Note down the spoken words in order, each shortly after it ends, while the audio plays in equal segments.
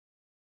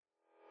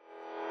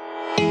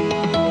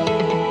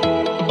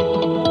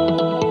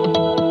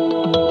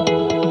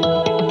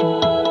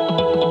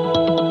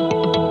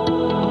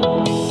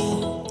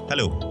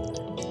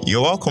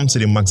You're welcome to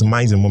the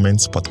Maximize Your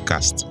Moments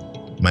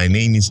podcast. My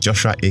name is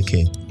Joshua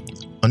Eke.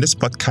 On this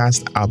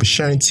podcast, I'll be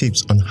sharing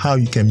tips on how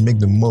you can make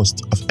the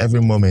most of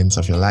every moment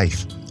of your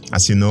life.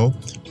 As you know,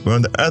 we're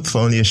on the earth for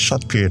only a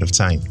short period of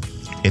time.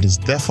 It is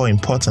therefore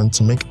important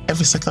to make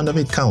every second of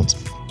it count.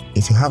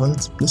 If you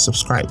haven't, please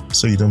subscribe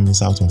so you don't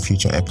miss out on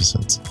future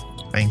episodes.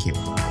 Thank you.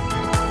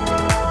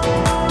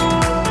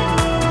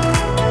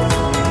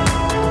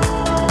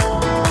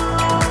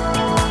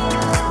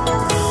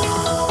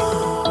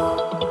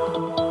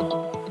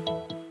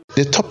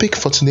 The topic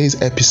for today's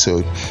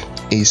episode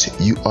is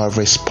you are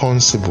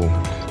responsible.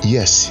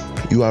 Yes,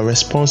 you are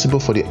responsible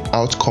for the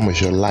outcome of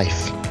your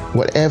life.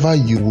 Whatever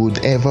you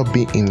would ever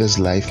be in this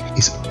life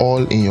is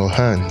all in your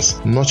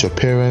hands. Not your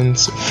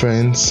parents,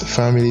 friends,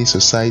 family,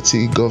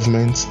 society,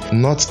 government,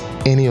 not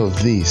any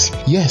of these.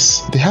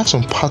 Yes, they have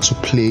some part to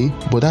play,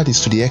 but that is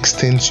to the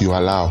extent you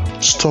allow.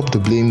 Stop the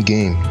blame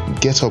game.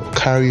 Get up,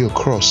 carry your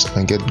cross,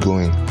 and get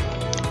going.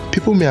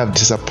 People may have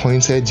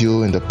disappointed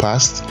you in the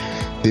past.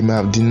 They may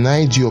have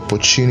denied you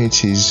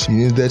opportunities you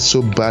needed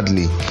so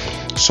badly.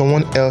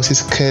 Someone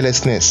else's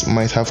carelessness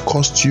might have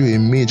cost you a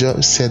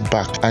major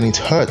setback, and it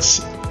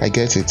hurts. I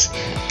get it.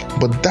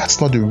 But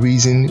that's not the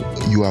reason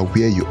you are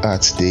where you are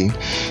today.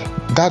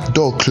 That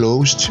door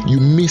closed, you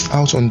missed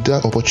out on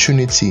that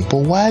opportunity.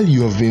 But while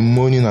you have been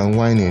moaning and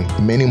whining,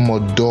 many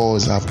more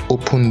doors have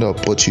opened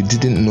up, but you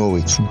didn't know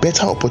it.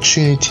 Better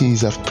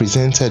opportunities have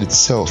presented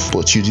itself,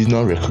 but you did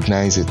not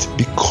recognize it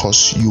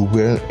because you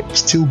were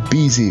still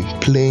busy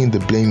playing the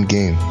blame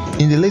game.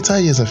 In the later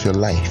years of your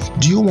life,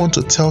 do you want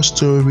to tell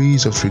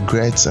stories of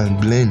regrets and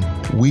blame,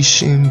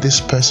 wishing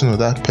this person or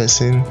that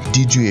person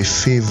did you a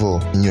favor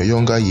in your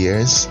younger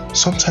years?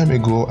 Some time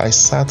ago, I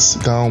sat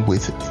down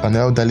with an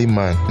elderly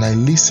man and I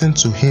listened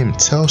to him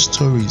tell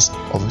stories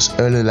of his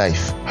early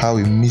life, how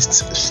he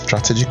missed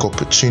strategic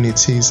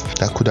opportunities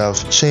that could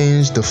have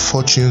changed the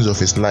fortunes of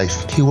his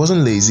life. He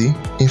wasn't lazy.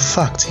 In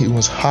fact, he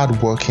was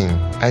hardworking.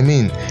 I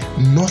mean,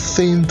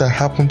 nothing that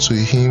happened to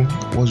him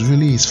was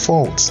really his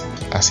fault.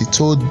 As he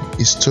told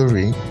his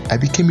story, I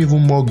became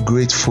even more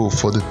grateful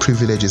for the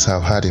privileges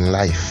I've had in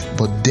life.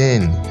 But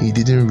then, he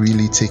didn't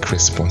really take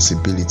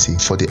responsibility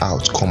for the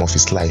outcome of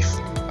his life.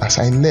 As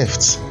I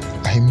left,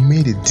 I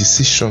made a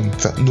decision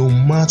that no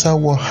matter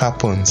what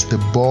happens, the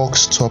ball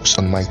stops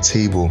on my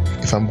table.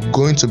 If I'm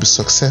going to be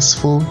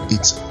successful,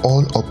 it's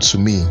all up to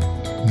me.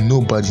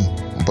 Nobody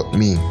but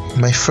me.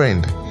 My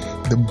friend,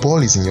 the ball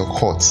is in your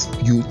court.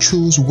 You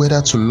choose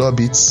whether to lob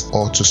it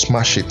or to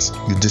smash it.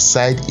 You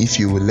decide if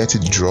you will let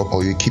it drop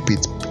or you keep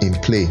it in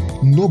play.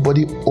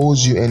 Nobody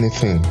owes you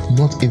anything,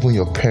 not even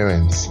your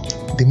parents.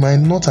 They might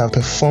not have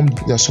performed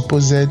their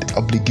supposed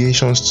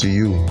obligations to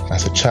you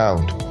as a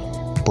child,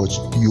 but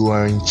you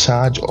are in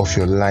charge of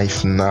your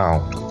life now.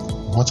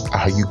 What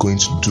are you going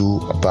to do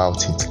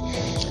about it?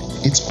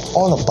 It's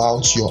all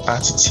about your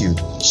attitude.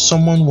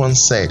 Someone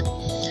once said,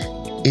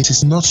 it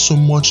is not so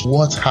much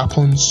what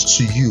happens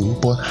to you,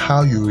 but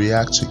how you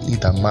react to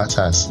it that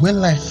matters. When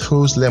life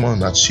throws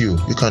lemon at you,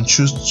 you can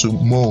choose to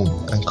moan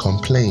and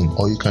complain,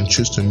 or you can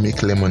choose to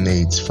make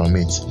lemonade from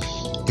it.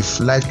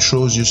 If life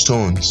throws you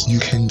stones, you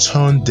can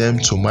turn them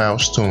to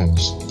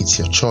milestones. It's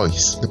your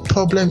choice. The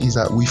problem is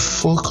that we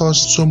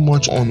focus so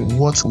much on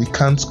what we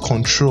can't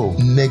control,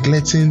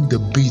 neglecting the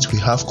bit we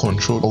have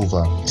control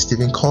over.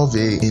 Stephen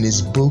Covey, in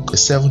his book, The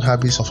 7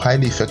 Habits of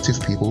Highly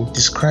Effective People,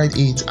 described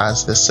it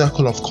as the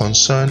circle of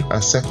concern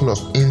and circle of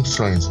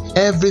influence.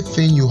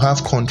 Everything you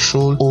have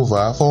control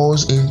over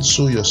falls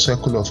into your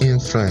circle of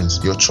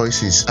influence. Your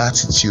choices,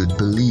 attitude,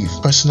 belief,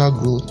 personal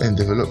growth and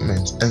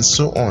development, and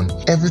so on.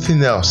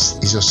 Everything else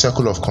is your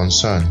circle of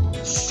concern.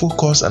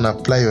 Focus and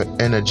apply your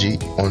energy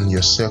on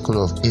your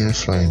circle of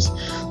influence.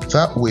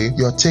 That way,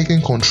 you are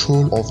taking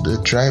control of the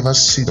driver's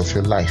seat of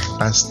your life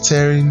and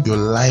steering your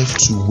life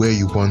to where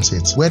you want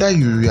it. Whether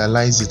you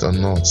realize it or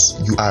not,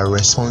 you are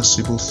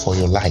responsible for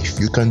your life.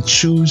 You can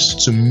choose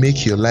to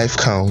make your life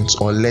count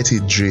or let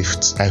it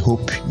drift. I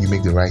hope you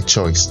make the right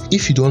choice.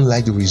 If you don't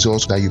like the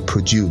result that you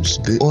produce,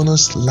 the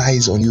onus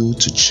lies on you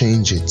to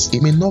change it.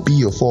 It may not be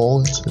your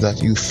fault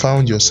that you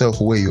found yourself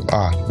where you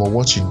are, but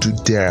what you do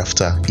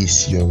thereafter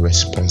is your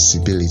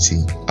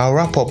responsibility. I'll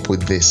wrap up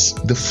with this.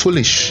 The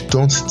foolish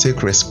don't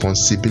take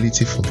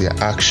responsibility for their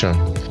action.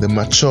 The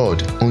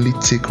matured only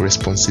take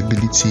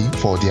responsibility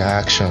for their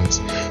actions.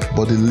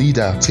 But the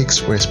leader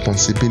takes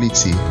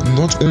responsibility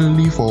not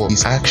only for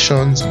his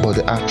actions but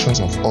the actions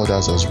of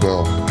others as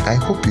well. I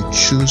hope you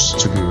choose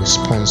to be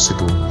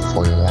responsible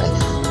for your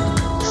life.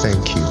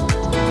 Thank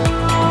you.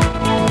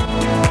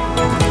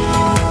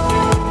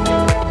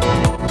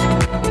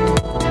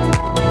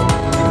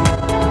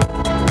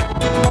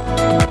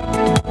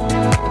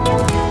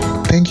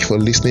 Thank you for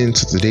listening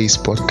to today's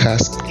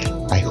podcast.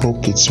 I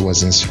hope it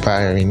was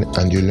inspiring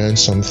and you learned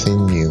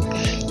something new.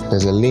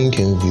 There's a link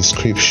in the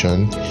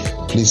description.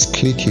 Please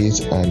click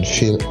it and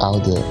fill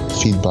out the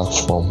feedback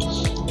form.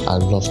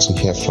 I'd love to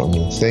hear from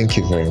you. Thank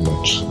you very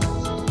much.